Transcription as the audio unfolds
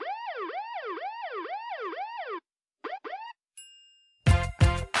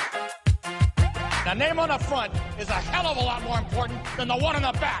The name on the front is a hell of a lot more important than the one on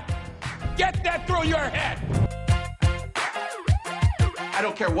the back. Get that through your head. I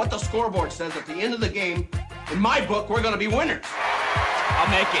don't care what the scoreboard says at the end of the game. In my book, we're going to be winners.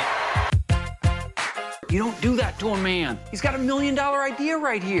 I'll make it. You don't do that to a man. He's got $1 million idea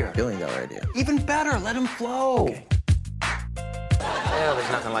right here. $1 billion idea. Even better, let him flow. Okay. Well,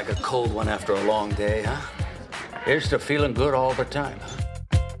 there's nothing like a cold one after a long day, huh? Here's to feeling good all the time.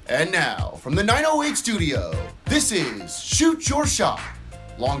 And now, from the 908 studio, this is Shoot Your Shot.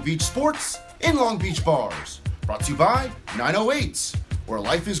 Long Beach Sports in Long Beach Bars. Brought to you by 908s, where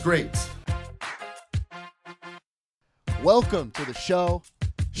life is great. Welcome to the show.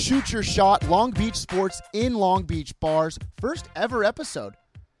 Shoot Your Shot, Long Beach Sports in Long Beach Bars. First ever episode.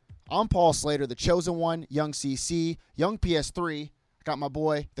 I'm Paul Slater, the chosen one, Young CC, Young PS3. I got my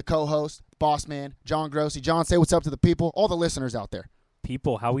boy, the co-host, boss man, John Grossi. John, say what's up to the people, all the listeners out there.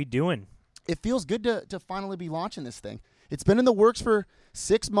 People, how we doing? It feels good to finally be launching this thing. It's been in the works for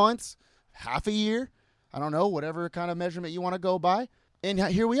 6 months, half a year. I don't know, whatever kind of measurement you want to go by. And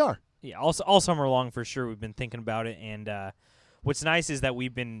here we are. Yeah, all summer long for sure we've been thinking about it. And what's nice is that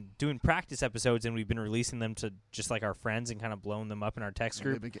we've been doing practice episodes and we've been releasing them to just like our friends and kind of blowing them up in our text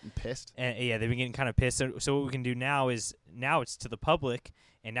group. They've been getting pissed. And, yeah, they've been getting kind of pissed. So what we can do now is it's to the public,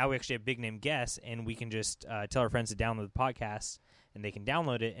 and now we actually have big name guests, and we can just tell our friends to download the podcast, and they can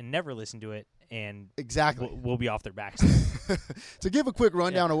download it and never listen to it, and exactly we'll be off their backs. To give a quick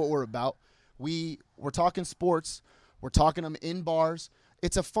rundown of what we're about, we're talking sports. We're talking them in bars.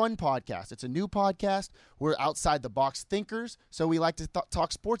 It's a fun podcast. It's a new podcast. We're outside the box thinkers, so we like to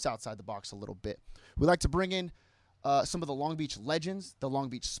talk sports outside the box a little bit. We like to bring in some of the Long Beach legends, the Long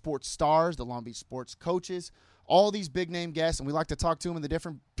Beach sports stars, the Long Beach sports coaches, all these big name guests, and we like to talk to them in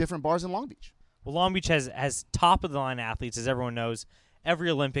the different bars in Long Beach. Well, Long Beach has top-of-the-line athletes, as everyone knows.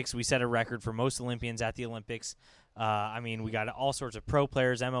 Every Olympics, we set a record for most Olympians at the Olympics. We got all sorts of pro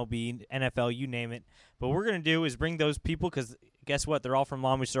players, MLB, NFL, you name it. But what we're going to do is bring those people because guess what? They're all from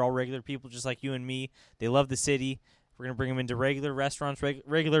Long Beach. They're all regular people just like you and me. They love the city. We're going to bring them into regular restaurants,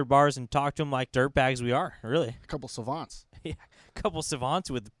 regular bars, and talk to them like dirtbags we are, really. A couple savants. Yeah, a couple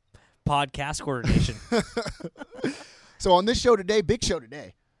savants with podcast coordination. So on this show today, big show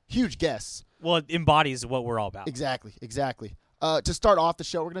today, huge guests. Well, it embodies what we're all about. Exactly. To start off the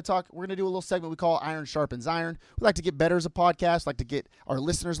show, we're going to do a little segment we call Iron Sharpens Iron. We like to get better as a podcast, like to get our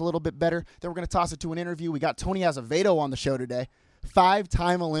listeners a little bit better. Then we're going to toss it to an interview. We got Tony Azevedo on the show today,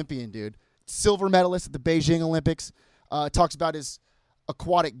 5-time Olympian, dude. Silver medalist at the Beijing Olympics. Talks about his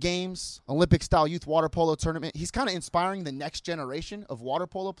aquatic games, Olympic-style youth water polo tournament. He's kind of inspiring the next generation of water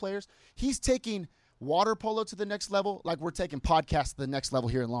polo players. He's taking water polo to the next level, like we're taking podcasts to the next level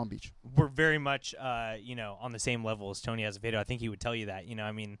here in Long Beach. We're very much, on the same level as Tony Azevedo. I think he would tell you that.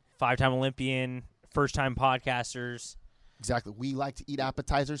 5-time Olympian, first-time podcasters. Exactly. We like to eat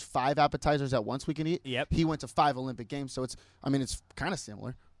appetizers, 5 appetizers at once we can eat. Yep. He went to 5 Olympic Games, so it's kind of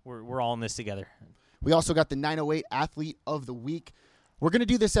similar. We're all in this together. We also got the 908 Athlete of the Week. We're going to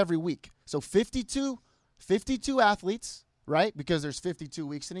do this every week. So 52 athletes, right? Because there's 52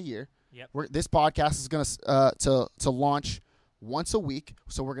 weeks in a year. Yep. This podcast is going to launch once a week.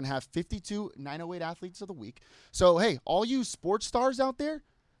 So we're going to have 52 908 Athletes of the Week. So, hey, all you sports stars out there,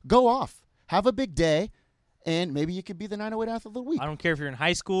 go off. Have a big day, and maybe you could be the 908 Athlete of the Week. I don't care if you're in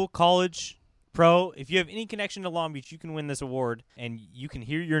high school, college, pro. If you have any connection to Long Beach, you can win this award, and you can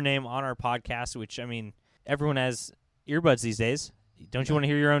hear your name on our podcast, which, everyone has earbuds these days. Don't you want to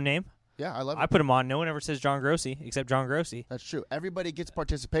hear your own name? Yeah, I love it. I put them on. No one ever says John Grossi except John Grossi. That's true. Everybody gets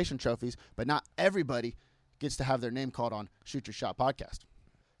participation trophies, but not everybody gets to have their name called on Shoot Your Shot podcast.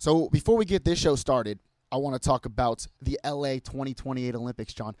 So before we get this show started, I want to talk about the LA 2028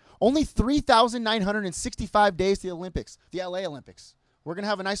 Olympics, John. Only 3,965 days to the Olympics, the LA Olympics. We're going to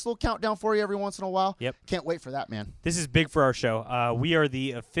have a nice little countdown for you every once in a while. Yep. Can't wait for that, man. This is big for our show. We are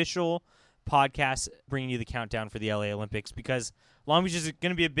the official podcast bringing you the countdown for the LA Olympics because Long Beach is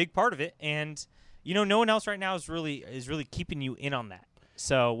going to be a big part of it, and no one else right now is really keeping you in on that.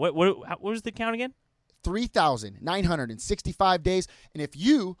 So what was the count again? 3,965 days, and if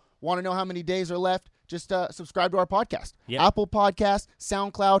you want to know how many days are left, just subscribe to our podcast. Yep. Apple Podcast,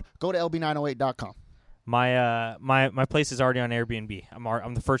 SoundCloud. Go to lb908.com. My place is already on Airbnb.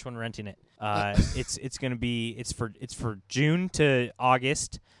 I'm the first one renting it. It's for June to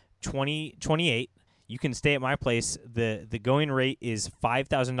August 2028. You can stay at my place. The going rate is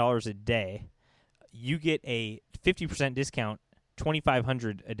 $5,000 a day. You get a 50% discount,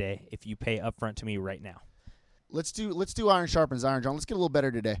 $2,500 a day if you pay upfront to me right now. Let's do Iron Sharpens Iron, John. Let's get a little better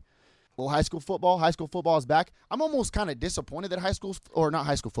today. Well, high school football is back. I'm almost kind of disappointed that not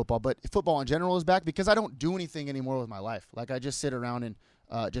high school football, but football in general is back because I don't do anything anymore with my life. Like I just sit around and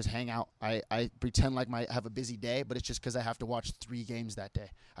just hang out. I pretend like I have a busy day, but it's just because I have to watch 3 games that day.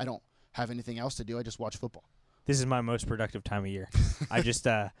 I don't have anything else to do. I just watch football. This is my most productive time of year. I just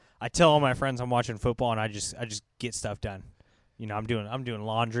I tell all my friends I'm watching football, and I just get stuff done. You know, I'm doing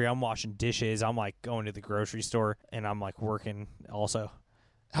laundry, I'm washing dishes, I'm like going to the grocery store, and I'm like working also.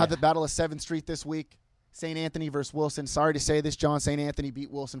 Had the Battle of 7th Street this week. St. Anthony versus Wilson. Sorry to say this, John. St. Anthony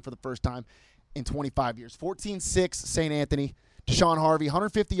beat Wilson for the first time in 25 years. 14-6 St. Anthony. Deshaun Harvey,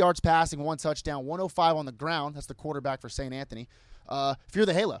 150 yards passing, 1 touchdown, 105 on the ground. That's the quarterback for St. Anthony. Fear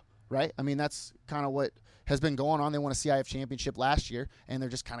the Halo, right? I mean, that's kind of what has been going on. They won a CIF championship last year, and they're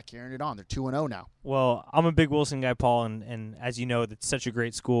just kind of carrying it on. They're 2-0 now. Well, I'm a big Wilson guy, Paul, and as you know, it's such a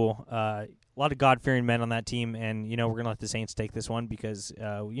great school. A lot of God-fearing men on that team, and, you know, we're going to let the Saints take this one because,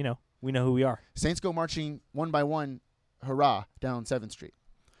 you know, we know who we are. Saints go marching one by one, hurrah, down 7th Street.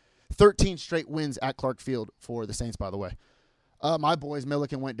 13 straight wins at Clark Field for the Saints, by the way. My boys,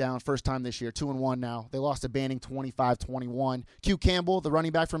 Milliken, went down first time this year, 2-1 now. They lost to Banning 25-21. Q Campbell, the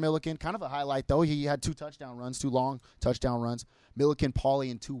running back for Milliken, kind of a highlight, though. He had 2 long touchdown runs. Milliken, Pauly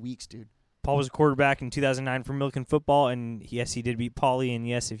in 2 weeks, dude. Paul was a quarterback in 2009 for Milliken football, and yes, he did beat Pauly, and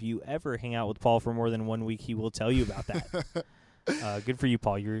yes, if you ever hang out with Paul for more than 1 week, he will tell you about that. Good for you,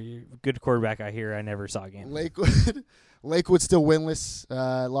 Paul. You're a good quarterback, I hear. I never saw a game. Lakewood still winless.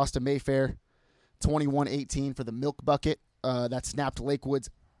 Lost to Mayfair 21-18 for the Milk Bucket. That snapped Lakewood's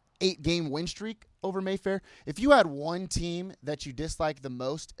 8-game win streak over Mayfair. If you had one team that you dislike the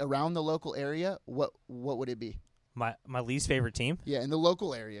most around the local area, what would it be? My least favorite team? Yeah, in the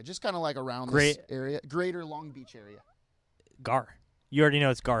local area, just kind of like around this area, greater Long Beach area. Gar. You already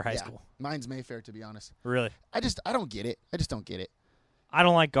know it's Gar High School. Mine's Mayfair, to be honest. Really? I don't get it. I just don't get it. I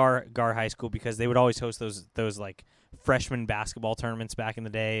don't like Gar High School because they would always host those like freshman basketball tournaments back in the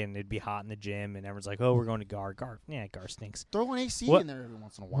day, and it'd be hot in the gym, and everyone's like, "Oh, we're going to Gar." Gar stinks. Throw an AC in there every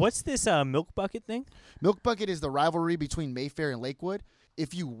once in a while. What's this Milk Bucket thing? Milk Bucket is the rivalry between Mayfair and Lakewood.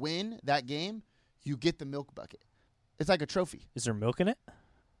 If you win that game, you get the Milk Bucket. It's like a trophy. Is there milk in it?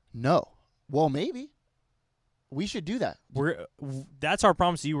 No. Well, maybe. We should do that. That's our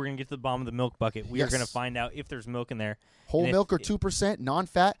promise to you. We're going to get to the bottom of the Milk Bucket. We are Yes. going to find out if there's milk in there. Whole milk or 2%,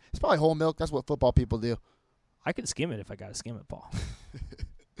 non-fat. It's probably whole milk. That's what football people do. I could skim it if I got to skim it, Paul.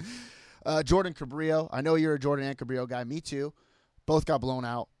 Jordan Cabrillo. I know you're a Jordan and Cabrillo guy. Me too. Both got blown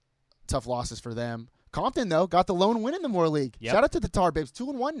out. Tough losses for them. Compton, though, got the lone win in the Moore League. Yep. Shout out to the Tar Babes.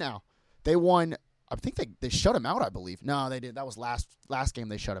 2-1 now. They won. I think they shut him out, I believe. No, they didn't. That was last game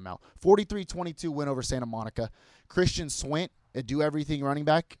they shut him out. 43-22 win over Santa Monica. Christian Swint, a do-everything running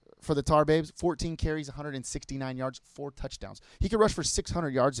back for the Tar Babes. 14 carries, 169 yards, 4 touchdowns. He could rush for 600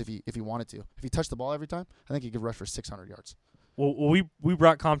 yards if he wanted to. If he touched the ball every time, I think he could rush for 600 yards. Well, we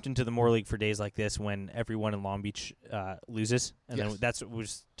brought Compton to the Moore League for days like this when everyone in Long Beach loses, and Yes. then that's what we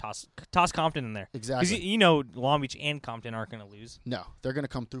just toss Compton in there. Exactly. Because you know Long Beach and Compton aren't going to lose. No, they're going to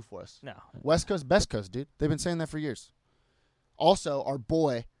come through for us. No. West Coast, best coast, dude. They've been saying that for years. Also, our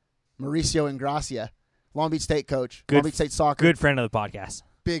boy, Mauricio Ingracia, Long Beach State coach, Long Beach State soccer. Good friend of the podcast.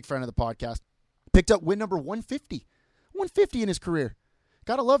 Big friend of the podcast. Picked up win number 150. 150 in his career.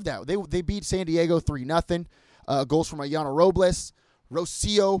 Gotta love that. They beat San Diego 3-0. Goals from Ayana Robles,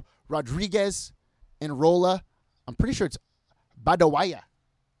 Rocio Rodriguez, and Rolla. I'm pretty sure it's Badawaya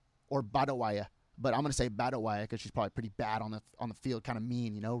or Badawaya, but I'm going to say Badawaya because she's probably pretty bad on the field, kind of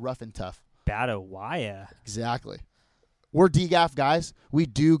mean, rough and tough. Badawaya. Exactly. We're DGAF guys. We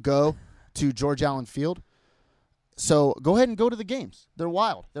do go to George Allen Field. So go ahead and go to the games. They're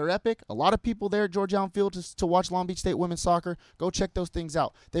wild. They're epic. A lot of people there at George Allen Field to watch Long Beach State women's soccer. Go check those things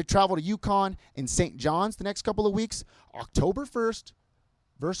out. They travel to UConn and St. John's the next couple of weeks. October 1st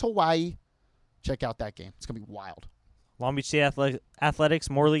versus Hawaii. Check out that game. It's going to be wild. Long Beach State Athletics,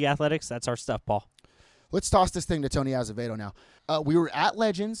 Moore League Athletics, that's our stuff, Paul. Let's toss this thing to Tony Azevedo now. We were at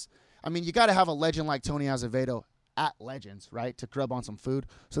Legends. I mean, you got to have a legend like Tony Azevedo at Legends, right, to grub on some food.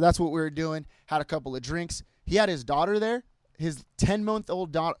 So that's what we were doing. Had a couple of drinks. He had his daughter there, his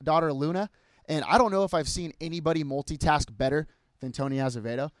 10-month-old daughter, Luna, and I don't know if I've seen anybody multitask better than Tony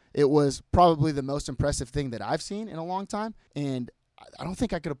Azevedo. It was probably the most impressive thing that I've seen in a long time, and I don't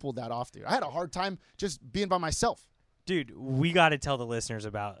think I could have pulled that off, dude. I had a hard time just being by myself. Dude, we got to tell the listeners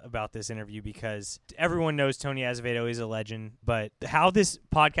about this interview because everyone knows Tony Azevedo is a legend, but how this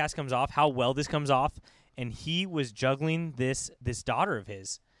podcast comes off, how well this comes off, and he was juggling this daughter of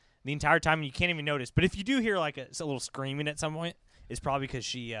his the entire time, and you can't even notice. But if you do hear like a little screaming at some point, it's probably because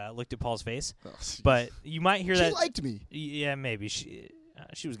she looked at Paul's face. Oh, but you might hear that. She liked me. Yeah, maybe.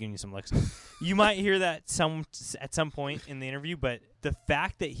 she was giving you some licks. You might hear that at some point in the interview, but the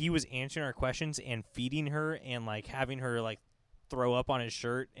fact that he was answering our questions and feeding her and like having her like throw up on his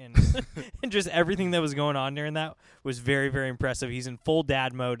shirt and and just everything that was going on during that was very, very impressive. He's in full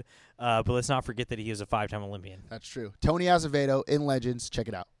dad mode, but let's not forget that he is a 5-time Olympian. That's true. Tony Azevedo in Legends. Check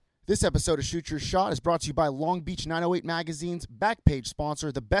it out. This episode of Shoot Your Shot is brought to you by Long Beach 908 Magazine's backpage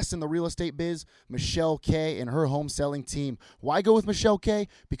sponsor, the best in the real estate biz, Michelle Kay and her home selling team. Why go with Michelle Kay?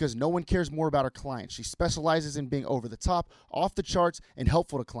 Because no one cares more about her clients. She specializes in being over the top, off the charts, and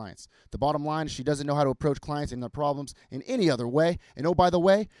helpful to clients. The bottom line is she doesn't know how to approach clients and their problems in any other way. And oh, by the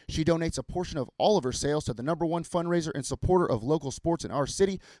way, she donates a portion of all of her sales to the #1 fundraiser and supporter of local sports in our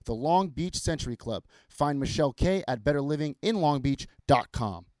city, the Long Beach Century Club. Find Michelle Kay at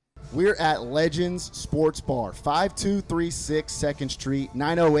betterlivinginlongbeach.com. We're at Legends Sports Bar, 5236 2nd Street,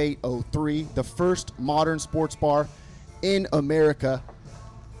 90803, the first modern sports bar in America.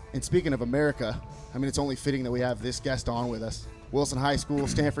 And speaking of America, I mean, it's only fitting that we have this guest on with us. Wilson High School,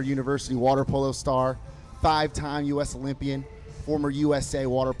 Stanford University water polo star, 5-time U.S. Olympian, former USA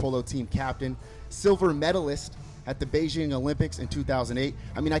water polo team captain, silver medalist at the Beijing Olympics in 2008.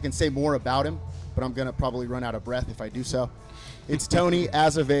 I mean, I can say more about him, but I'm going to probably run out of breath if I do so. It's Tony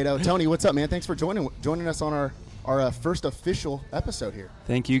Azevedo. Tony, what's up, man? Thanks for joining us on our first official episode here.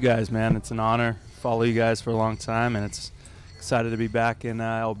 Thank you guys, man. It's an honor. Follow you guys for a long time, and it's excited to be back in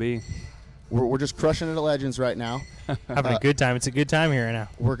LB. We're just crushing it at Legends right now. Having a good time. It's a good time here right now.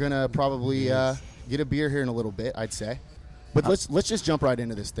 We're going to probably get a beer here in a little bit, I'd say. But let's just jump right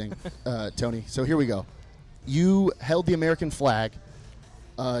into this thing, Tony. So here we go. You held the American flag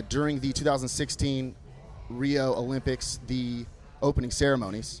during the 2016 Rio Olympics, the opening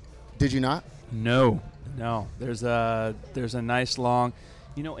ceremonies. Did you not? No. There's a nice long,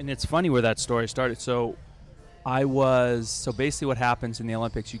 and it's funny where that story started. So basically what happens in the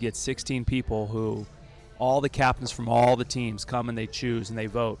Olympics, you get 16 people who, all the captains from all the teams come and they choose and they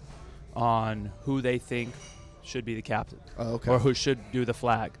vote on who they think should be the captain or who should do the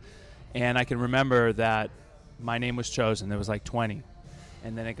flag. And I can remember that my name was chosen. There was like 20.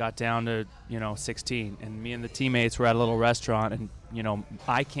 And then it got down to, 16. And me and the teammates were at a little restaurant. And,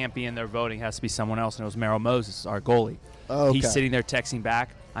 I can't be in there voting. It has to be someone else. And it was Merrill Moses, our goalie. He's sitting there texting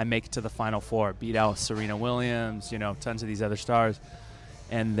back. I make it to the Final Four. Beat out Serena Williams, tons of these other stars.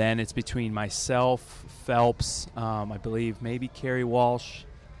 And then it's between myself, Phelps, I believe maybe Kerry Walsh,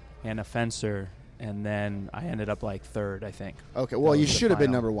 and a fencer. And then I ended up like third, I think. Okay, well, you should have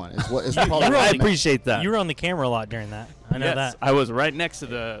been number one. I appreciate that. You were on the camera a lot during that. I know that. I was right next to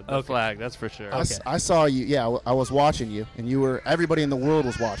the flag, that's for sure. I saw you. Yeah, I was watching you, and everybody in the world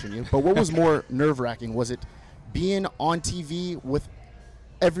was watching you. But what was more nerve-wracking? Was it being on TV with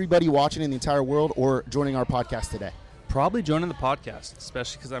everybody watching in the entire world, or joining our podcast today? Probably joining the podcast,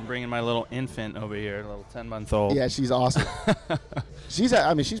 especially because I'm bringing my little infant over here, a little 10-month-old. Yeah, she's awesome. She's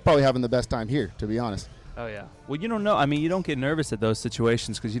probably having the best time here, to be honest. Oh, yeah. Well, you don't know. I mean, you don't get nervous at those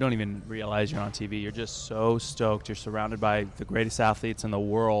situations because you don't even realize you're on TV. You're just so stoked. You're surrounded by the greatest athletes in the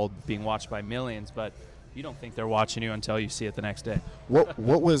world, being watched by millions, but you don't think they're watching you until you see it the next day. What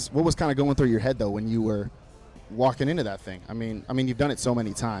was kind of going through your head, though, when you were walking into that thing? I mean, you've done it so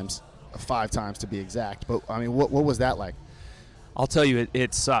many times. 5 times to be exact, but I mean, what was that like? I'll tell you,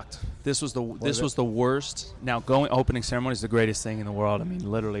 it sucked. This was the worst. Now, opening ceremony is the greatest thing in the world. I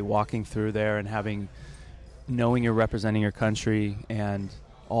mean, literally walking through there and knowing you're representing your country and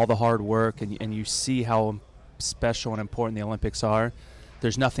all the hard work, and you see how special and important the Olympics are.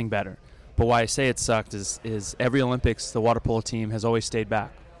 There's nothing better. But why I say it sucked is every Olympics, the water polo team has always stayed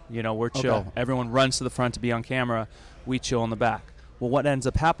back. We're chill. Okay. Everyone runs to the front to be on camera. We chill in the back. Well, what ends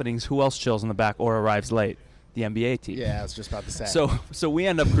up happening is who else chills in the back or arrives late? The NBA team. Yeah, I was just about to say. So we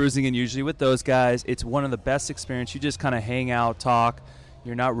end up cruising in usually with those guys. It's one of the best experiences. You just kind of hang out, talk.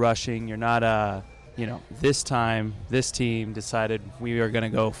 You're not rushing. You're not, this time, this team decided we are going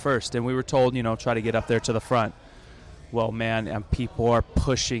to go first. And we were told, try to get up there to the front. Well, man, and people are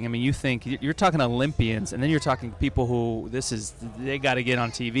pushing. I mean, you think you're talking Olympians, and then you're talking people who they got to get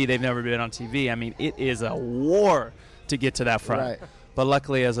on TV. They've never been on TV. I mean, it is a war to get to that front. Right. But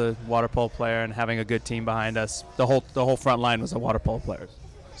luckily, as a water polo player and having a good team behind us, the whole front line was a water polo players.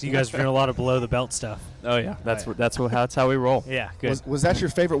 So you guys are doing a lot of below the belt stuff. Oh yeah, that's how we roll. Yeah, good. Was that your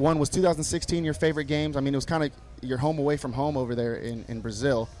favorite one? Was 2016 your favorite games? I mean, it was kind of your home away from home over there in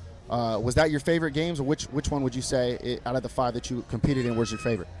Brazil. Was that your favorite games, or which one would you say out of the 5 that you competed in was your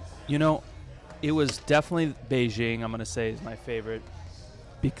favorite? It was definitely Beijing. I'm going to say is my favorite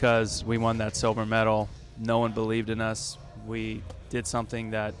because we won that silver medal. No one believed in us. We did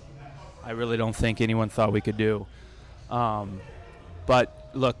something that I really don't think anyone thought we could do. But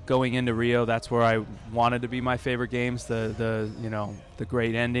look, going into Rio, that's where I wanted to be my favorite games, the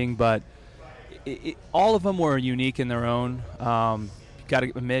great ending. But all of them were unique in their own. You got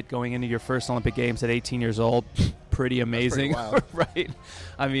to admit, going into your first Olympic Games at 18 years old, pretty amazing, right?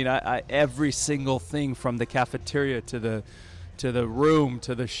 I mean, I every single thing from the cafeteria to the room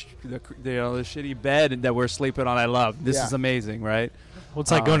to the shitty bed that we're sleeping on, I love. This is amazing, right? Well,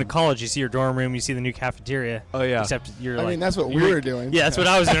 it's like going to college. You see your dorm room, you see the new cafeteria. Oh yeah. Except you're I mean, that's what we were doing. Yeah, that's what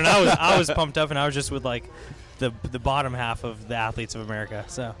I was doing. I was pumped up, and I was just with like the bottom half of the athletes of America.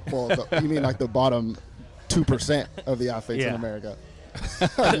 So. Well, you mean like the bottom 2% of the athletes in America?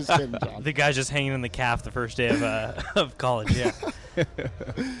 I'm just kidding, John. The guy's just hanging in the calf the first day of college. Yeah.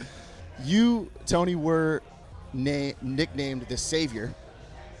 You, Tony, were nicknamed the Savior,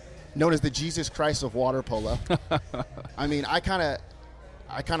 known as the Jesus Christ of water polo. I mean, I kind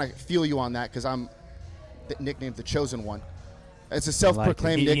of feel you on that because I'm nicknamed the Chosen One. It's a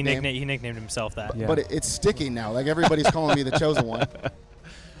self-proclaimed nickname. He nicknamed himself that. Yeah. But it's sticking now. Like everybody's calling me the Chosen One.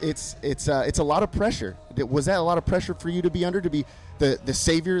 It's a lot of pressure. Was that a lot of pressure for you to be under, to be the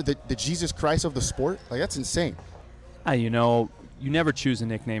Savior, the Jesus Christ of the sport? Like, that's insane. You never choose a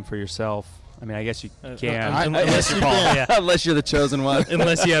nickname for yourself. I mean, I guess you can. Unless you're Paul. Yeah. Unless you're the chosen one.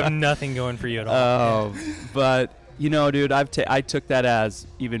 Unless you have nothing going for you at all. Oh, but, dude, I took that as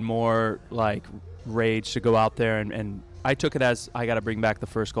even more, like, rage to go out there. And I took it as I got to bring back the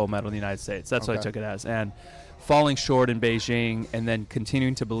first gold medal in the United States. That's what I took it as. And falling short in Beijing and then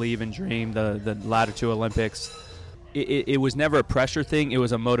continuing to believe and dream the latter two Olympics, it was never a pressure thing. It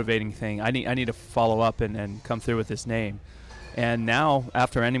was a motivating thing. I need to follow up and come through with this name. And now,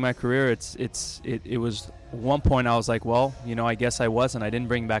 after ending my career, it was one point I was like, well, I guess I wasn't. I didn't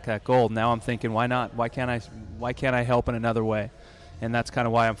bring back that gold. Now I'm thinking, why not? Why can't I help in another way? And that's kind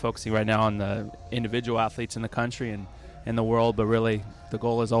of why I'm focusing right now on the individual athletes in the country and in the world. But really, the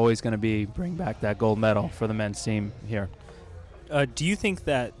goal is always going to be bring back that gold medal for the men's team here. Do you think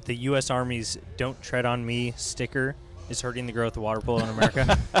that the U.S. Army's "Don't Tread on Me" sticker is hurting the growth of water polo in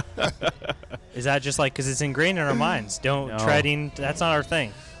America? Is that just like because it's ingrained in our minds? Treading, that's not our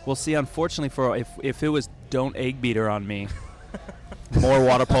thing. Well, see, unfortunately, if it was "Don't egg beat her on me," more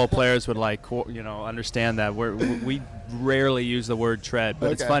water polo players would understand that. We rarely use the word tread,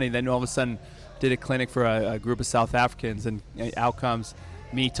 but it's funny. Then all of a sudden, did a clinic for a group of South Africans, and out comes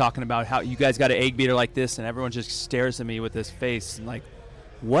me talking about how you guys got an egg beater like this, and everyone just stares at me with this face and like,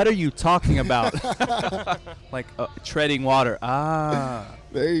 what are you talking about? Like treading water.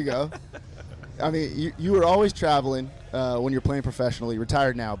 There you go. I mean, you were always traveling when you're playing professionally. You're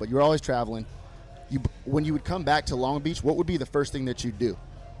retired now, but you were always traveling. When you would come back to Long Beach, what would be the first thing that you'd do?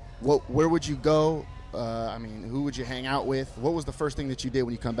 Where would you go? Who would you hang out with? What was the first thing that you did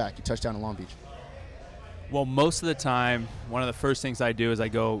when you come back? You touched down in Long Beach. Well, most of the time, one of the first things I do is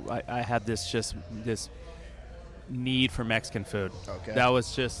I had this need for Mexican food. Okay. That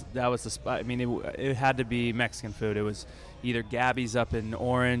was the spot. I mean, it had to be Mexican food. It was either Gabby's up in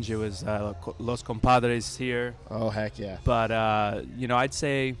Orange. It was Los Compadres here. Oh, heck yeah. But, I'd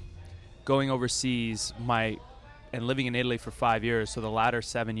say going overseas, and living in Italy for 5 years, so the latter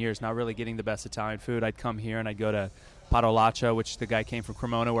 7 years, not really getting the best Italian food, I'd come here and I'd go to Parolaccia, which the guy came from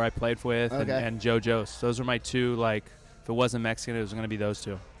Cremona where I played with, and Joe Jost. Those were my two, if it wasn't Mexican, it was going to be those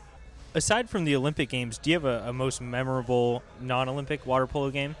two. Aside from the Olympic Games, do you have a most memorable non-Olympic water polo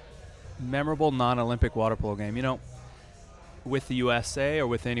game? Memorable non-Olympic water polo game? With the USA or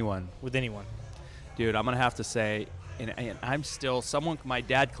with anyone? With anyone. Dude, I'm going to have to say, and I'm still, my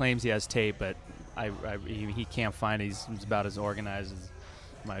dad claims he has tape, but he can't find it. He's about as organized as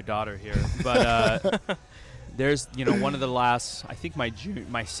my daughter here. But there's, one of the last, I think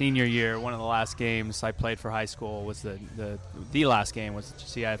my senior year, one of the last games I played for high school was the last game was the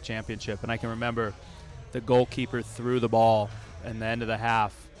CIF championship. And I can remember the goalkeeper threw the ball in the end of the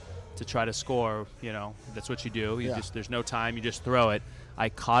half to try to score. That's what you do. There's no time. You just throw it. I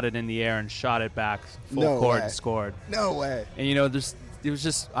caught it in the air and shot it back full court and scored. No way. And, it was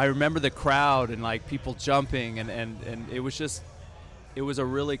just, I remember the crowd and people jumping and it was just, it was a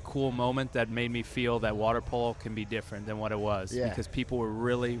really cool moment that made me feel that water polo can be different than what it was. Yeah. Because people were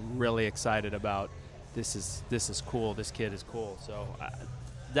really, really excited about this is cool. This kid is cool. So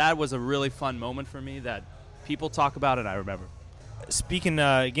that was a really fun moment for me that people talk about and I remember. Speaking,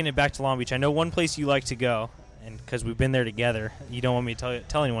 getting it back to Long Beach, I know one place you like to go, and because we've been there together, you don't want me to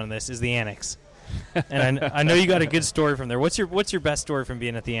tell anyone this, is the Annex. And I know you got a good story from there. What's your best story from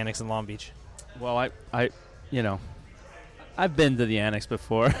being at the Annex in Long Beach? Well, I've been to the Annex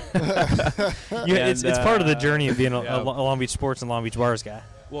before. It's part of the journey of being a Long Beach sports and Long Beach bars guy.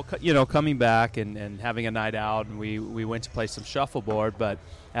 Well, coming back and having a night out, and we went to play some shuffleboard, but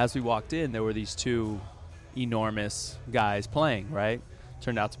as we walked in, there were these two enormous guys playing, right?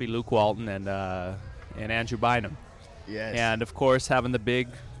 Turned out to be Luke Walton and Andrew Bynum. Yes. And, of course, having the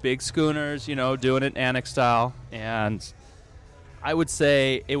big schooners, doing it annex style. And I would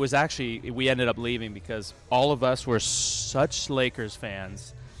say it was actually, we ended up leaving because all of us were such Lakers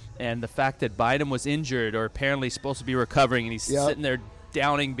fans. And the fact that Bynum was injured or apparently supposed to be recovering, and he's sitting there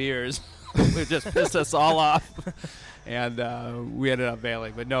downing beers, it just pissed us all off. And we ended up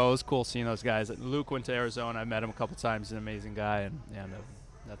bailing. But, no, it was cool seeing those guys. Luke went to Arizona. I met him a couple times. He's an amazing guy, and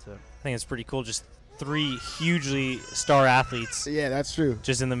that's it. I think it's pretty cool. Just 3 hugely star athletes. Yeah, that's true.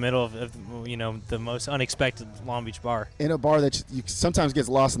 Just in the middle of the most unexpected Long Beach bar. In a bar that you sometimes gets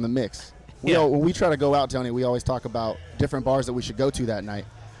lost in the mix. When we try to go out, Tony, we always talk about different bars that we should go to that night.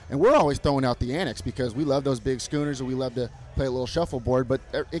 And we're always throwing out the annex because we love those big schooners and we love to play a little shuffleboard, but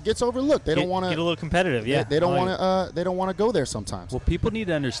it gets overlooked. They don't want to get a little competitive. Yeah, they don't want to. They don't want to go there sometimes. Well, people need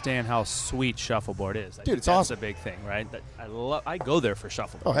to understand how sweet shuffleboard is. Dude, it's that's awesome. a big thing, right? I go there for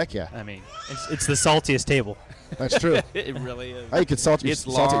shuffleboard. Oh, heck yeah! I mean, it's the saltiest table. That's true. It really is. Oh, you could salt it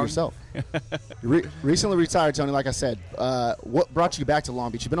long. yourself. Recently retired, Tony. Like I said, what brought you back to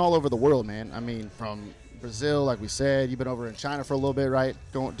Long Beach? You've been all over the world, man. I mean, from Brazil, like we said, you've been over in China for a little bit, right?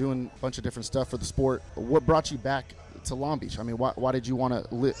 Doing a bunch of different stuff for the sport. What brought you back to Long Beach? I mean, why did you want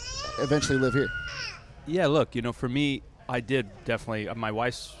to eventually live here? Yeah, look, for me, I did definitely. My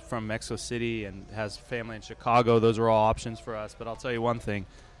wife's from Mexico City and has family in Chicago. Those are all options for us. But I'll tell you one thing.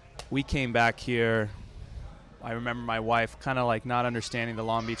 We came back here. I remember my wife kind of like not understanding the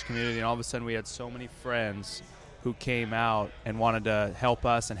Long Beach community, and all of a sudden we had so many friends who came out and wanted to help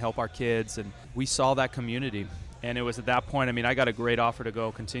us and help our kids, and we saw that community. And it was at that point, I mean, I got a great offer to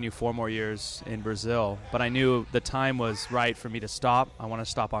go continue 4 more years in Brazil, but I knew the time was right for me to stop. I want to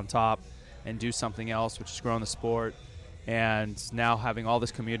stop on top and do something else, which is growing the sport. And now having all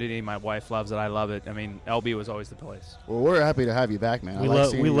this community, my wife loves it, I love it. I mean, LB was always the place. Well, we're happy to have you back, man.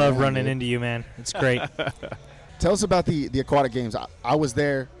 We love running into you, man. It's great. Tell us about the aquatic games. I was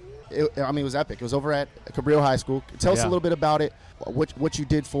there. It was epic. It was over at Cabrillo High School. Tell us a little bit about it, what you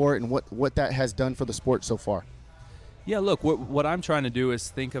did for it, and what that has done for the sport so far. Yeah, look, what I'm trying to do is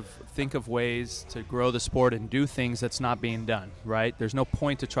think of ways to grow the sport and do things that's not being done, right? There's no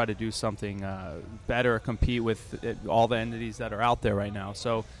point to try to do something better or compete with all the entities that are out there right now.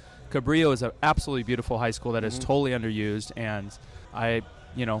 So Cabrillo is an absolutely beautiful high school that is totally underused, and I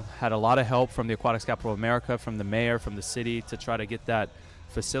had a lot of help from the Aquatics Capital of America, from the mayor, from the city to try to get that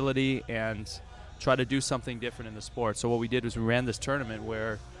facility and try to do something different in the sport. So what we did was we ran this tournament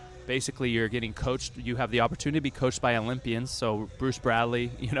where basically you're getting coached. You have the opportunity to be coached by Olympians. So Bruce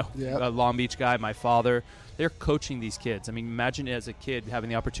Bradley, a Long Beach guy, my father, they're coaching these kids. I mean, imagine as a kid having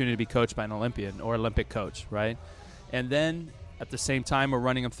the opportunity to be coached by an Olympian or Olympic coach, right? And then at the same time, we're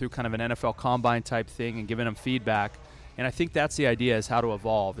running them through kind of an NFL combine type thing and giving them feedback. And I think that's the idea, is how to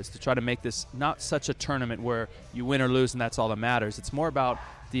evolve, is to try to make this not such a tournament where you win or lose and that's all that matters. It's more about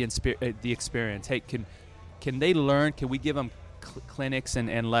the experience. Hey, can they learn? Can we give them clinics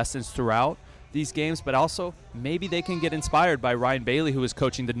and lessons throughout these games? But also maybe they can get inspired by Ryan Bailey, who was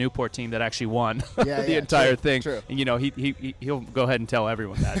coaching the Newport team that actually won the entire thing. True. And, he'll go ahead and tell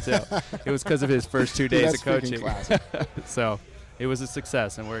everyone that, too. It was because of his first 2 days of coaching. So it was a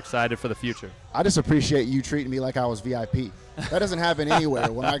success, and we're excited for the future. I just appreciate you treating me like I was VIP. That doesn't happen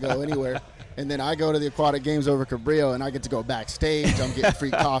anywhere when I go anywhere. And then I go to the aquatic games over Cabrillo, and I get to go backstage. I'm getting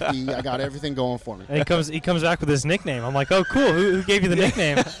free coffee. I got everything going for me. And he comes back with his nickname. I'm like, oh, cool. Who gave you the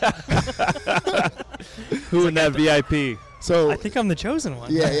nickname? Who in that VIP? So I think I'm the chosen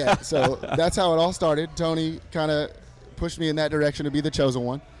one. Yeah. So that's how it all started. Tony kind of pushed me in that direction to be the chosen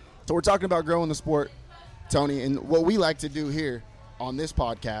one. So we're talking about growing the sport, Tony, and what we like to do here on this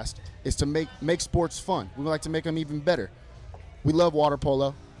podcast is to make sports fun. We like to make them even better. We love water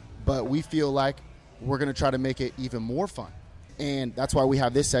polo, but we feel like we're going to try to make it even more fun. And that's why we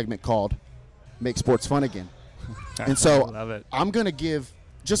have this segment called Make Sports Fun Again. And so love it. I'm going to give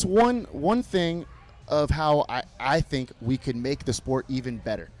just one thing of how I think we could make the sport even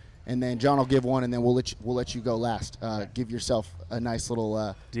better. And then John will give one, and then we'll let you go last. Give yourself a nice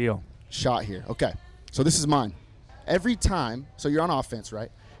little deal shot here. Okay, so this is mine. Every time, so you're on offense,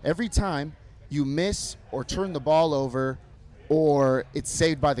 right? Every time you miss or turn the ball over, or it's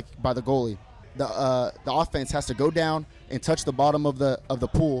saved by the goalie, the offense has to go down and touch the bottom of the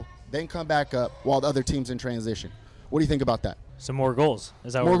pool, then come back up while the other team's in transition. What do you think about that? Some more goals.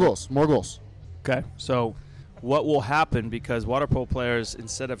 Is that more goals? Okay, so what will happen, because water polo players,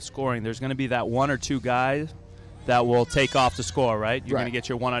 instead of scoring, there's going to be that 1 or 2 guys that will take off the score, right? You're Right. going to get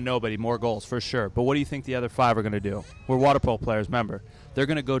your one on nobody, more goals for sure. But what do you think the other 5 are going to do? We're water polo players, remember. They're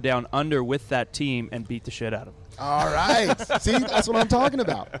going to go down under with that team and beat the shit out of them. All right. See, that's what I'm talking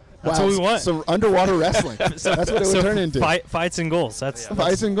about. That's what we want. So underwater wrestling. That's what it would turn into. Fights and goals. That's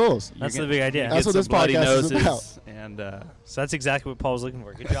Fights and goals. That's the big idea. That's what this bloody podcast noses is about. And So that's exactly what Paul was looking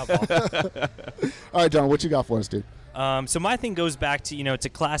for. Good job, Paul. All right, John, what you got for us, dude? So my thing goes back to, it's a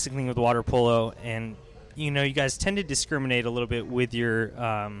classic thing with water polo, and, you guys tend to discriminate a little bit with your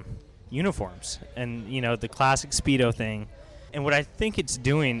uniforms and, the classic Speedo thing. And what I think it's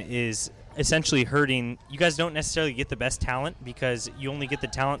doing is essentially hurting. You guys don't necessarily get the best talent because you only get the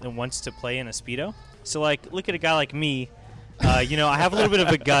talent that wants to play in a Speedo. So, like, look at a guy like me. I have a little bit of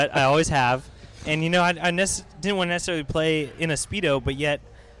a gut. I always have. And, I didn't want to necessarily play in a Speedo, but yet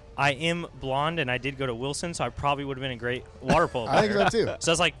I am blonde, and I did go to Wilson, so I probably would have been a great water polo player. I think so, too.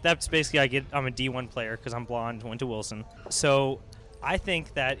 So that's basically I'm a D1 player because I'm blonde, went to Wilson. So I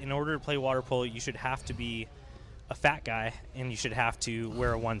think that in order to play water polo, you should have to be a fat guy, and you should have to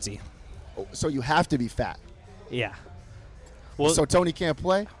wear a onesie. So you have to be fat. Yeah. Well, So Tony can't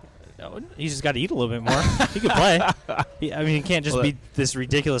play? you just got to eat a little bit more. He can play. You can't just be this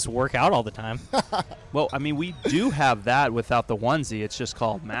ridiculous workout all the time. well, I mean, we do have that without the onesie. It's just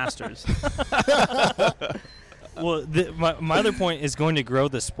called Masters. Well, my other point is going to grow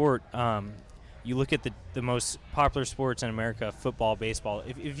the sport. You look at the most popular sports in America: football, baseball.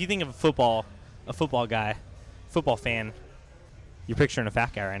 If you think of a football guy, football fan, you're picturing a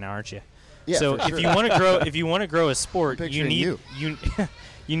fat guy right now, aren't you? Yeah, so for sure. if you want to grow a sport, I'm you picturing need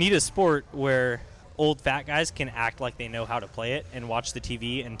you need a sport where old fat guys can act like they know how to play it and watch the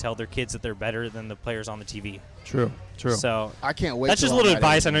TV and tell their kids that they're better than the players on the TV. True. So I can't wait. that's just a little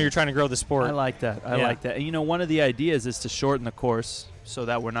advice. I know you're trying to grow the sport. I like that. I like that. And, one of the ideas is to shorten the course so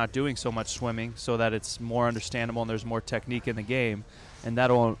that we're not doing so much swimming, so that it's more understandable and there's more technique in the game, and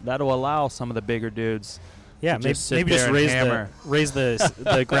that'll allow some of the bigger dudes. Yeah, maybe just raise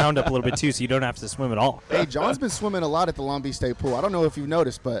the ground up a little bit too, so you don't have to swim at all. Hey, John's been swimming a lot at the Long Beach State Pool. I don't know if you've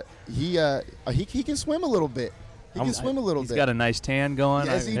noticed, but he can swim a little bit. He can swim a little bit. He's got a nice tan going.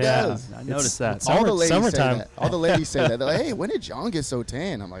 Yes, he does. I noticed that. All the ladies summertime. say that. All the ladies say that. They're like, hey, when did John get so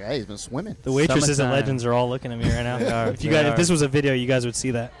tan? I'm like, hey, he's been swimming. The waitresses Summertime. and legends are all looking at me right now. If this was a video, you guys would see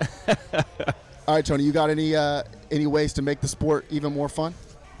that. All right, Tony, you got any ways to make the sport even more fun?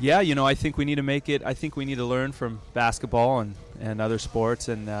 Yeah, I think we need to make it. I think we need to learn from basketball and other sports.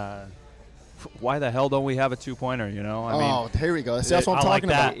 And why the hell don't we have a 2-pointer? I mean, here we go. That's what I'm talking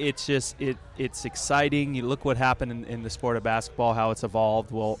about. It's just it's exciting. You look what happened in the sport of basketball, how it's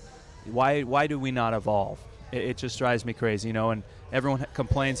evolved. Well, why do we not evolve? It just drives me crazy, And everyone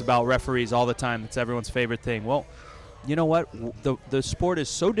complains about referees all the time. It's everyone's favorite thing. Well, you know what? The sport is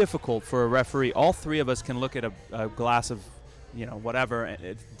so difficult for a referee. All three of us can look at a glass of whatever,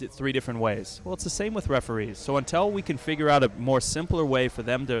 3 different ways. Well, it's the same with referees. So until we can figure out a more simpler way for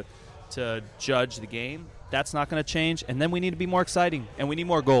them to judge the game, that's not going to change. And then we need to be more exciting, and we need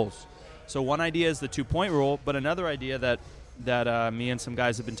more goals. So one idea is the 2-point rule, but another idea that me and some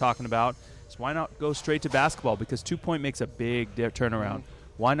guys have been talking about is why not go straight to basketball, because 2-point makes a big turnaround.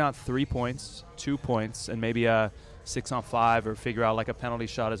 Why not 3 points, 2 points, and maybe a 6-on-5, or figure out like a penalty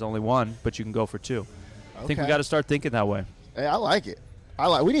shot is only 1, but you can go for 2. I think we got to start thinking that way. Hey, I like it.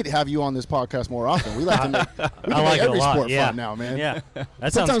 We need to have you on this podcast more often. We like to make, every sport fun now, man. Yeah, that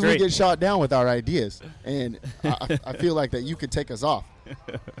sounds Sometimes great. we get shot down with our ideas, and I feel like that you could take us off.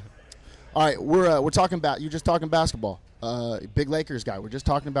 All right, we're talking about. You're just talking basketball. Big Lakers guy. We're just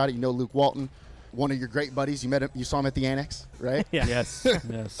talking about it. Luke Walton, one of your great buddies. You met him. You saw him at the Annex, right? Yeah. Yes.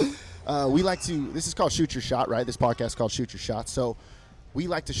 Yes. We like to. This is called Shoot Your Shot, right? This podcast is called Shoot Your Shot. So we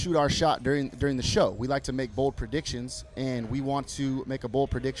like to shoot our shot during the show. We like to make bold predictions, and we want to make a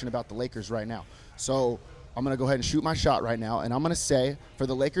bold prediction about the Lakers right now. So I'm going to go ahead and shoot my shot right now, and I'm going to say for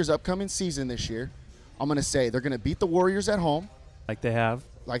the Lakers' upcoming season this year, I'm going to say they're going to beat the Warriors at home. Like they have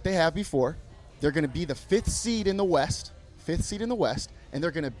before. They're going to be the 5th seed in the West, and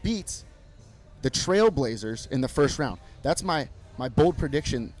they're going to beat the Trailblazers in the first round. That's my bold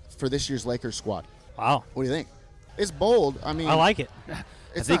prediction for this year's Lakers squad. Wow. What do you think? It's bold. I mean, I like it.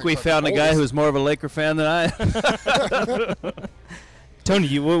 I think we found a guy who's more of a Laker fan than I am.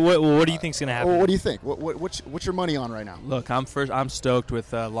 Tony, what do you think's going to happen? Well, what do you think? What's your money on right now? Look, I'm stoked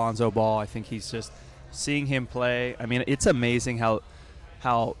with Lonzo Ball. I think he's just seeing him play. I mean, it's amazing how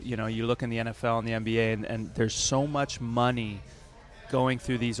you look in the NFL and the NBA, and there's so much money going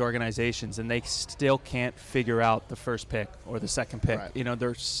through these organizations, and they still can't figure out the first pick or the second pick. Right.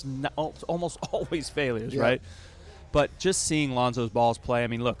 There's almost always failures, Yeah. right? But just seeing Lonzo's Ball's play, I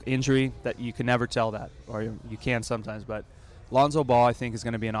mean, look, injury, that you can never tell that, or you can sometimes, but Lonzo Ball, I think, is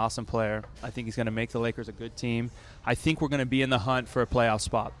going to be an awesome player. I think he's going to make the Lakers a good team. I think we're going to be in the hunt for a playoff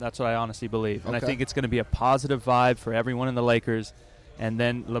spot. That's what I honestly believe. And I think it's going to be a positive vibe for everyone in the Lakers. And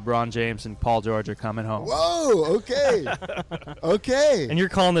then LeBron James and Paul George are coming home. Whoa, okay. Okay. And you're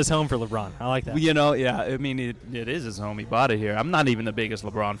calling this home for LeBron. I like that. Well, you know, yeah, I mean, it is his home. He bought it here. I'm not even the biggest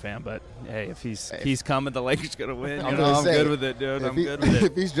LeBron fan, but, hey, if he's coming, the Lakers going to win. I'm good with it, dude. I'm good with it.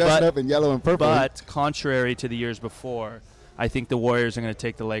 If he's dressed up in yellow and purple. But contrary to the years before, I think the Warriors are going to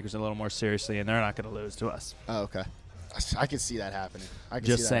take the Lakers a little more seriously, and they're not going to lose to us. Oh, okay. I can see that happening.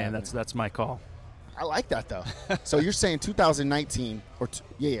 Just saying, that's my call. I like that, though. So you're saying 2019,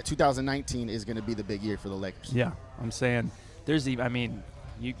 2019 is going to be the big year for the Lakers. Yeah, I'm saying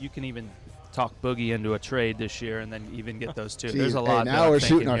you can even talk Boogie into a trade this year and then even get those two. Jeez, there's a lot. Now we're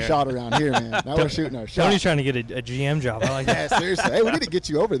shooting our shot around here, man. Now we're shooting our shot. Tony's trying to get a GM job. I like that. Yeah, seriously. Hey, we need to get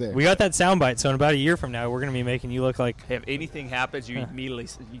you over there. We got that soundbite, so in about a year from now, we're going to be making you look like. Hey, if anything happens, you immediately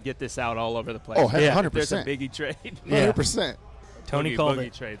you get this out all over the place. Oh, 100%. If there's a Biggie trade. 100%. Tony called Boogie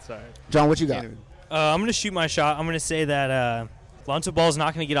it. trade. Sorry, John, what you got? I'm going to shoot my shot. I'm going to say that Lonzo Ball is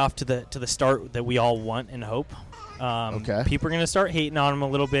not going to get off to the start that we all want and hope. Okay. People are going to start hating on him a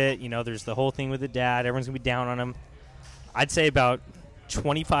little bit. You know, there's the whole thing with the dad. Everyone's going to be down on him. I'd say about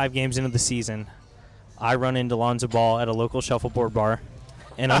 25 games into the season, I run into Lonzo Ball at a local shuffleboard bar.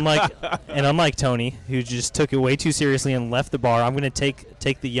 And unlike Tony, who just took it way too seriously and left the bar, I'm going to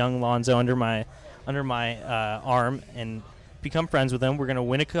take the young Lonzo under my arm and become friends with him. We're going to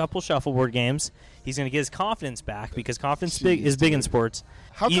win a couple shuffleboard games. He's going to get his confidence back because confidence is big in sports.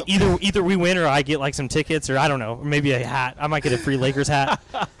 Either we win or I get like some tickets or I don't know, or maybe a hat. I might get a free Lakers hat.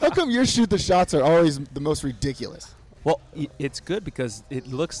 How come your shoot the shots are always the most ridiculous? Well, it's good because it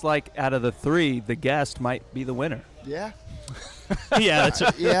looks like out of the three, the guest might be the winner. Yeah. Yeah,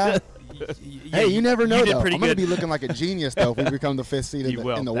 that's yeah. Hey, you never know, though. I'm going to good. be looking like a genius, though, if we become the fifth seed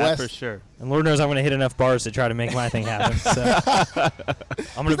in the West. For sure. And Lord knows I'm going to hit enough bars to try to make my thing happen. So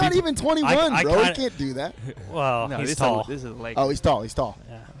He's not even 21, bro. He can't do that. Well, no, he's tall. This is like he's tall.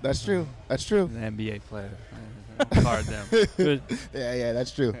 Yeah. That's true. That's true. An NBA player. Don't card them. Yeah,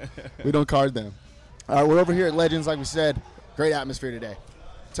 that's true. We don't card them. All right, we're over here at Legends, like we said. Great atmosphere today.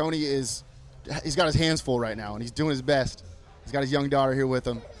 Tony he's got his hands full right now, and he's doing his best. He's got his young daughter here with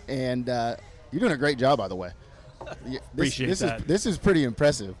him, and you're doing a great job, by the way. Appreciate that. This is pretty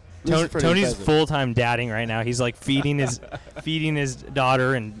impressive. Tony's full-time dadding right now. He's like feeding his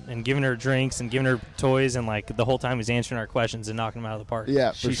daughter and giving her drinks and giving her toys, and like the whole time he's answering our questions and knocking them out of the park.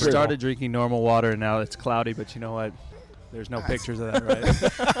 Yeah, she started drinking normal water, and now it's cloudy. But you know what? There's no pictures of that,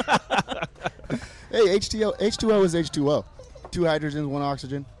 right? Hey, H2O is H2O. 2 hydrogens, 1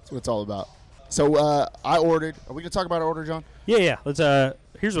 oxygen. That's what it's all about. So I ordered. Are we gonna talk about our order, John? Yeah. Let's.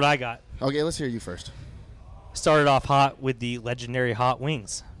 Here's what I got. Okay, let's hear you first. Started off hot with the legendary hot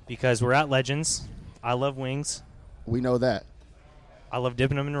wings because we're at Legends. I love wings. We know that. I love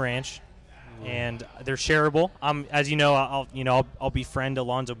dipping them in ranch, and they're shareable. As you know, I'll befriend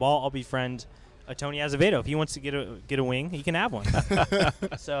Alonzo Ball. I'll befriend Tony Azevedo. If he wants to get a wing, he can have one.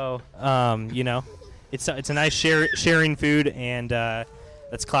 So it's a nice sharing food, and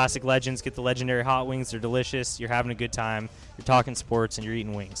that's classic Legends. Get the legendary hot wings. They're delicious. You're having a good time. You're talking sports, and you're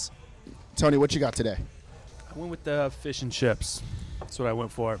eating wings. Tony, what you got today? I went with the fish and chips. That's what I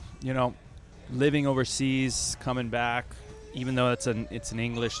went for. You know, living overseas, coming back, even though it's an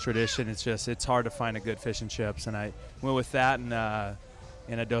English tradition, it's hard to find a good fish and chips, and I went with that and a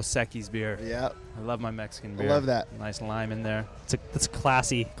Dos Equis beer. Yeah, I love my Mexican beer. I love that. Nice lime in there. It's a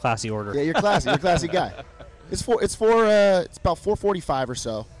classy order. Yeah, you're classy. You're a classy guy. It's about 4:45 or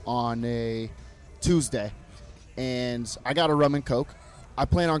so on a Tuesday, and I got a rum and Coke. I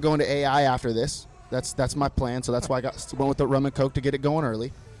plan on going to AI after this. That's my plan. So that's why I went with the rum and Coke to get it going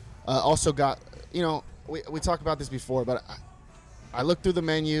early. Also got, we talked about this before, but I looked through the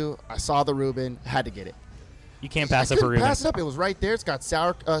menu. I saw the Reuben. Had to get it. You can't pass up a Reuben. Pass it up. It was right there. It's got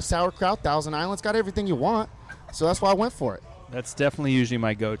sauerkraut, Thousand Islands. Got everything you want. So that's why I went for it. That's definitely usually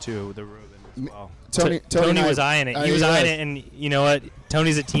my go-to, the Reuben as well. Tony was eyeing it. He was eyeing it, and you know what?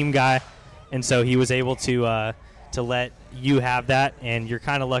 Tony's a team guy, and so he was able to let you have that. And you're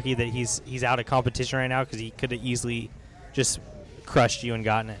kind of lucky that he's out of competition right now because he could have easily just crushed you and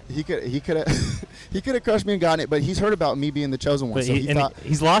gotten it. He could have crushed me and gotten it, but he's heard about me being the chosen one. But so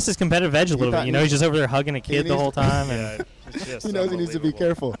he's lost his competitive edge a little bit. He's just over there hugging a kid the whole time. And he knows he needs to be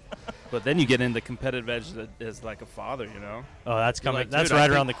careful. But then you get into competitive edge that is like a father, you know. Oh, that's coming. Like, that's right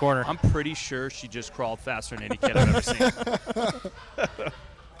around the corner. I'm pretty sure she just crawled faster than any kid I've ever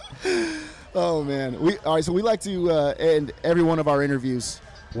seen. Oh man. All right. So we like to end every one of our interviews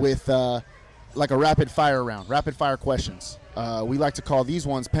with like a rapid fire round, rapid fire questions. We like to call these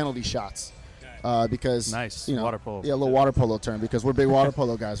ones penalty shots. Because nice water polo. Yeah, a little water polo term because we're big water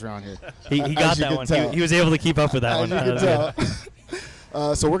polo guys around here. He got that one. He was able to keep up with that one. You can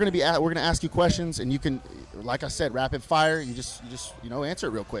tell. So we're gonna ask you questions, and you can, like I said, rapid fire. You just answer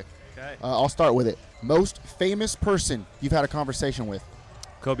it real quick. Okay. I'll start with it. Most famous person you've had a conversation with?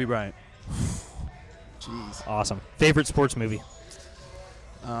 Kobe Bryant. Jeez. Awesome. Favorite sports movie?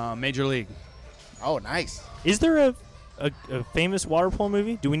 Major League. Oh, nice. Is there a famous water polo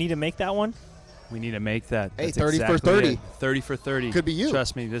movie? Do we need to make that one? We need to make that. Hey, That's 30 exactly for 30. It. 30 for 30. Could be you.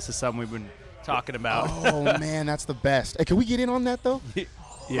 Trust me, this is something we've been talking about. Oh man, that's the best. Hey, can we get in on that though?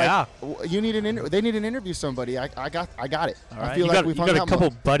 Yeah. Like, you need they need to interview somebody. I got it. All right. I feel you like we've got a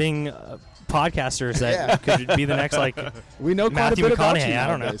couple budding podcasters that could be the next we know Matthew quite a bit about McConaughey. you I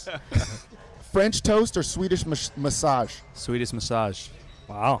don't know. nowadays. French toast or Swedish massage? Swedish massage.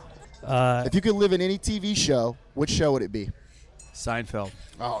 Wow. If you could live in any TV show, which show would it be? Seinfeld.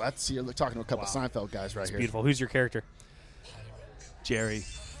 Oh, you're talking to a couple Seinfeld guys right That's here. beautiful. Who's your character? Jerry.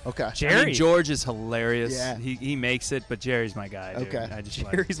 Okay. Jerry. I mean, George is hilarious. Yeah. He makes it, but Jerry's my guy. Dude. Okay. I just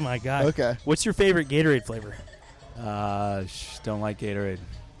Jerry's my guy. Okay. What's your favorite Gatorade flavor? Don't like Gatorade.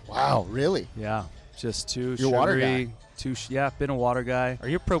 Wow, really? Yeah, just too You're a water sugary. guy. Been a water guy. Are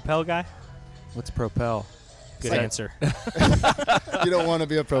you a Propel guy? What's Propel? Good answer. You don't want to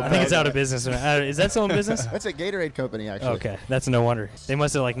be a pro. I think it's out of business. Is that still in business? That's a Gatorade company, actually. Okay, that's no wonder. They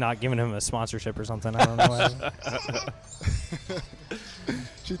must have not given him a sponsorship or something. I don't know.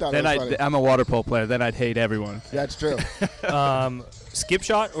 She thought Then it was funny. I'm a water polo player. Then I'd hate everyone. That's true. Skip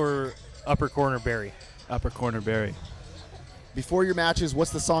shot or upper corner Barry? Upper corner Barry. Before your matches,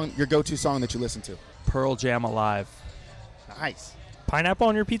 what's your go-to song that you listen to? Pearl Jam Alive. Nice. Pineapple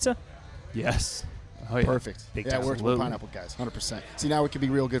on your pizza? Yes. Oh, yeah. Perfect. Big yeah, time. we're pineapple guys, 100%. See, now we can be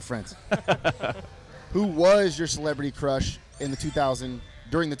real good friends. Who was your celebrity crush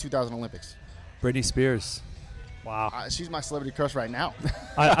during the 2000 Olympics? Britney Spears. Wow. She's my celebrity crush right now.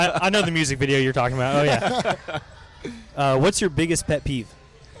 I know the music video you're talking about. Oh, yeah. What's your biggest pet peeve?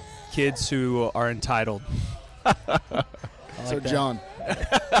 Kids who are entitled. So, John.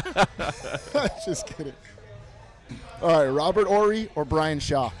 Just kidding. All right, Robert Horry or Brian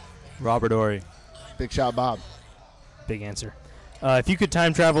Shaw? Robert Horry. Big shot, Bob. Big answer. If you could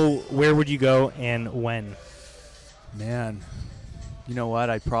time travel, where would you go and when? Man, you know what?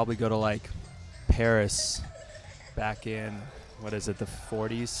 I'd probably go to Paris back in, the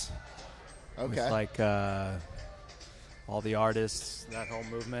 40s? Okay. With all the artists, that whole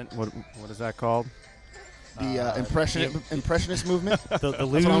movement. What is that called? The impressionist movement. The That's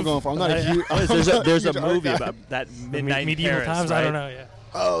what I'm going for. I'm not a huge. There's a movie about that midnight medieval Paris, times. right? I don't know. Yeah.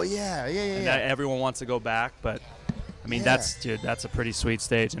 Oh yeah. And everyone wants to go back, but I mean that's a pretty sweet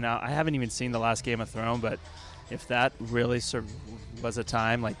stage. And now I haven't even seen the last Game of Thrones, but if that really was a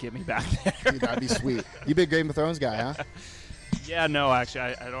time, get me back there. Dude, that'd be sweet. You big Game of Thrones guy, huh? Yeah, no, actually,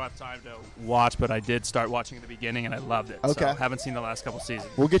 I don't have time to watch, but I did start watching at the beginning, and I loved it. Okay. So haven't seen the last couple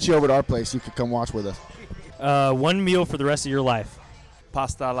seasons. We'll get you over to our place. You could come watch with us. One meal for the rest of your life.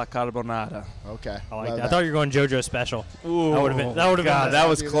 Pasta alla carbonara. Okay. I like that. I thought you were going JoJo special. Ooh, that would have been. God, that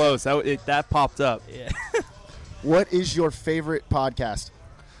was close. That popped up. Yeah. What is your favorite podcast?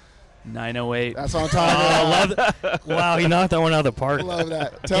 908. That's what I'm talking about. I love that. Wow, he knocked that one out of the park. Love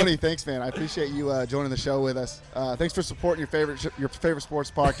that. Tony, thanks, man. I appreciate you joining the show with us. Thanks for supporting your favorite sports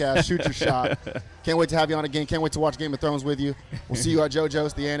podcast, Shoot Your Shot. Can't wait to have you on again. Can't wait to watch Game of Thrones with you. We'll see you at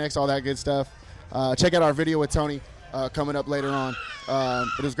JoJo's, the Annex, all that good stuff. Check out our video with Tony coming up later on.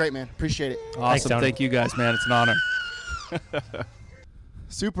 It was great, man. Appreciate it. Awesome. Thank you guys, man. It's an honor.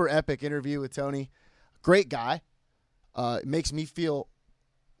 Super epic interview with Tony. Great guy. It makes me feel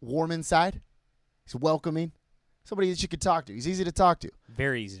warm inside. He's welcoming. Somebody that you could talk to. He's easy to talk to.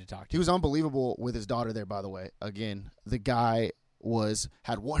 Very easy to talk to. He was unbelievable with his daughter there, by the way. Again, the guy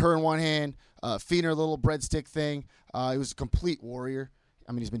had her in one hand, feeding her a little breadstick thing. He was a complete warrior.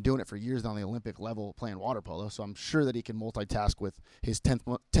 I mean, he's been doing it for years on the Olympic level playing water polo, so I'm sure that he can multitask with his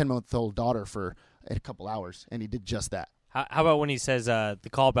 10-month-old daughter for a couple hours, and he did just that. How about when he says the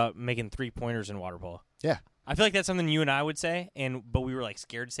call about making 3-pointers in water polo? Yeah. I feel like that's something you and I would say, but we were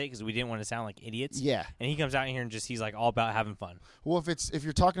scared to say because we didn't want to sound like idiots. Yeah. And he comes out here and he's all about having fun. Well, if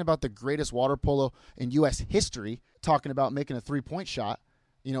you're talking about the greatest water polo in U.S. history, talking about making a 3-point shot,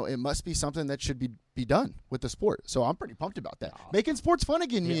 it must be something that should be done with the sport. So I'm pretty pumped about that. Making sports fun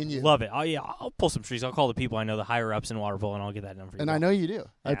again, me and you. Love it. I'll pull some trees. I'll call the people I know, the higher ups in water polo, and I'll get that done for you. And I know you do.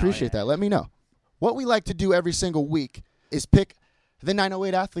 I appreciate that. Let me know. What we like to do every single week is pick the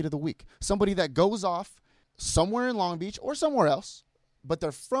 908 Athlete of the Week. Somebody that goes off somewhere in Long Beach or somewhere else, but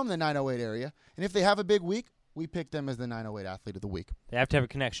they're from the 908 area. And if they have a big week, we pick them as the 908 Athlete of the Week. They have to have a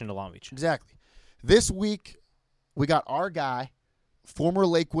connection to Long Beach. Exactly. This week, we got our guy, former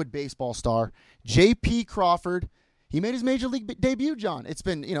Lakewood baseball star, J.P. Crawford. He made his major league debut, John. It's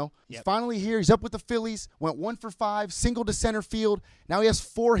been, he's finally here. He's up with the Phillies, went 1 for 5, single to center field. Now he has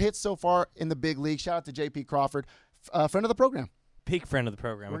 4 hits so far in the big league. Shout out to J.P. Crawford, friend of the program. Big friend of the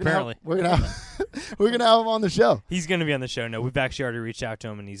program, apparently. We're gonna have him on the show. He's going to be on the show. No, we've actually already reached out to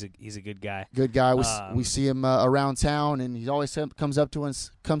him, and he's a good guy. Good guy. We see him around town, and he always comes up to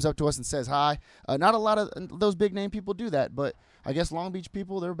us and says hi. Not a lot of those big name people do that, but I guess Long Beach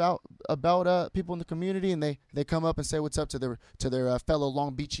people, they're about people in the community, and they come up and say what's up to their fellow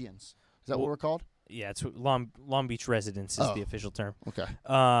Long Beachians. Is that what we're called? Yeah, it's Long Beach residents is the official term. Okay.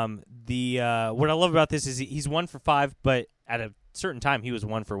 What I love about this is he's 1 for 5, but at a certain time he was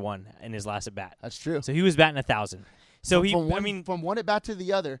 1 for 1 in his last at bat. That's true. So he was batting 1,000. So from one at bat to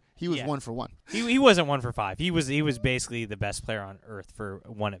the other, he was 1 for 1. He wasn't 1 for 5. He was basically the best player on earth for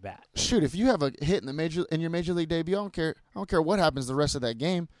 1 at bat. Shoot, if you have a hit in your major league debut, I don't care what happens the rest of that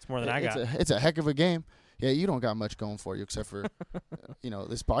game. It's more than I got. It's a heck of a game. Yeah, you don't got much going for you except for,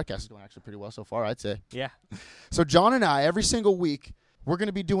 this podcast is going actually pretty well so far, I'd say. Yeah. So John and I, every single week, we're going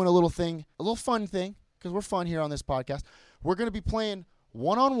to be doing a little fun thing, because we're fun here on this podcast. We're going to be playing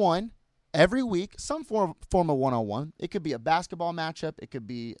one-on-one every week, some form of one-on-one. It could be a basketball matchup. It could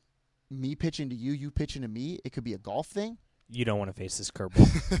be me pitching to you, you pitching to me. It could be a golf thing. You don't want to face this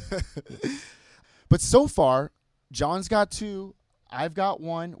curveball. But so far, John's got 2. I've got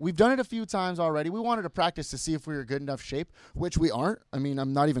 1. We've done it a few times already. We wanted to practice to see if we were good enough shape, which we aren't. I mean,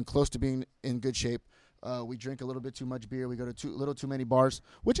 I'm not even close to being in good shape. We drink a little bit too much beer. We go to a little too many bars,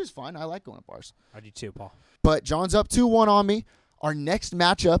 which is fun. I like going to bars. I do too, Paul. But John's up 2-1 on me. Our next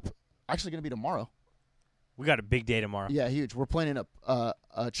matchup actually going to be tomorrow. We got a big day tomorrow. Yeah, huge. We're playing in a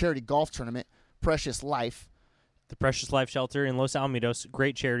charity golf tournament, Precious Life. The Precious Life Shelter in Los Alamitos.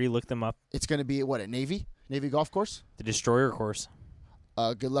 Great charity. Look them up. It's going to be at Navy Golf Course? The Destroyer course.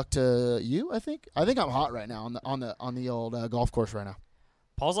 Good luck to you, I think. I think I'm hot right now on the old golf course right now.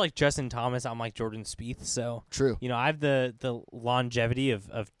 Paul's like Justin Thomas. I'm like Jordan Spieth. So true. I have the longevity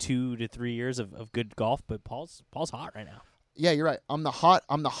of 2 to 3 years of good golf, but Paul's hot right now. Yeah, you're right. I'm the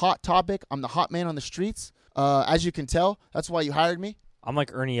hot topic. I'm the hot man on the streets. As you can tell, that's why you hired me. I'm like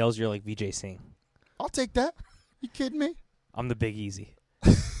Ernie Els. You're like VJ Singh. I'll take that. You kidding me? I'm the Big Easy.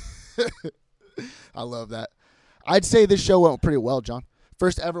 I love that. I'd say this show went pretty well, John.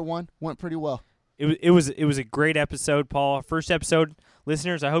 First ever one went pretty well. It was a great episode, Paul. First episode,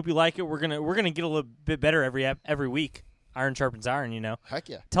 listeners. I hope you like it. We're gonna get a little bit better every week. Iron sharpens iron, Heck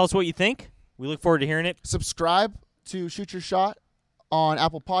yeah. Tell us what you think. We look forward to hearing it. Subscribe to Shoot Your Shot on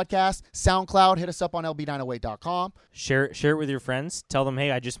Apple Podcasts, SoundCloud. Hit us up on lb908.com. Share it with your friends. Tell them,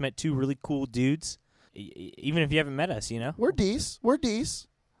 hey, I just met 2 really cool dudes. Even if you haven't met us, We're D's.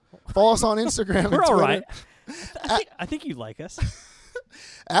 Follow us on Instagram. We're and all right. I think you like us.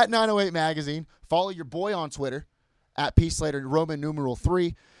 At 908 Magazine. Follow your boy on Twitter at PSlater Roman numeral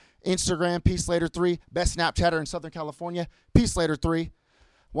 3. Instagram, PSlater3. Best Snapchatter in Southern California, PSlater3.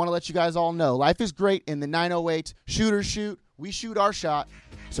 Want to let you guys all know, life is great in the 908. Shooters shoot. We shoot our shot.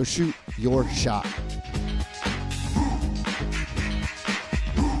 So shoot your shot.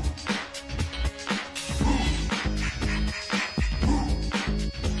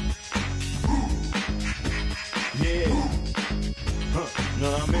 Know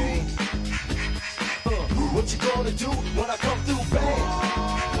what I mean? What you gonna do when I come through, babe?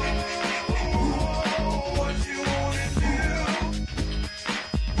 What you wanna do?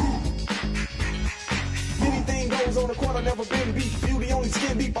 Anything goes on the court, I never been beat. Beauty only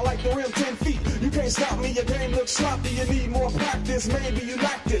skin deep, I like the rim 10 feet. You can't stop me, your game looks sloppy. You need more practice, maybe you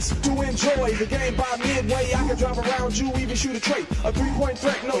like this. To enjoy the game by midway, I can drive around you, even shoot a trait. A 3-point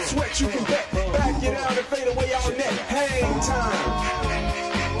threat, no sweat, you can bet. Back it out and fade away all net. Hang time.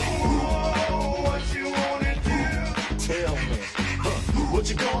 Tell me, what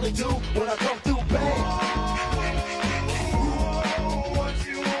you gonna do when I come through, babe? What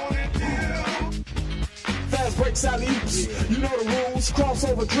you wanna do? Fast breaks, alley-oops, you know the rules.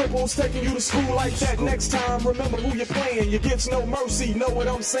 Crossover dribbles, taking you to school like that. Next time, remember who you're playing. You get no mercy, know what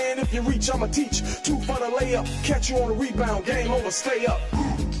I'm saying? If you reach, I'ma teach. 2 for the layup, catch you on a rebound. Game over, stay up.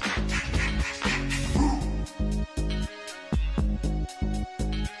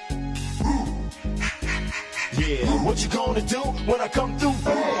 Yeah, what you gonna do when I come through,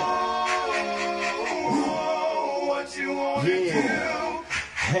 babe? What you wanna do?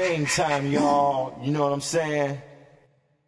 Hang time, y'all. You know what I'm saying?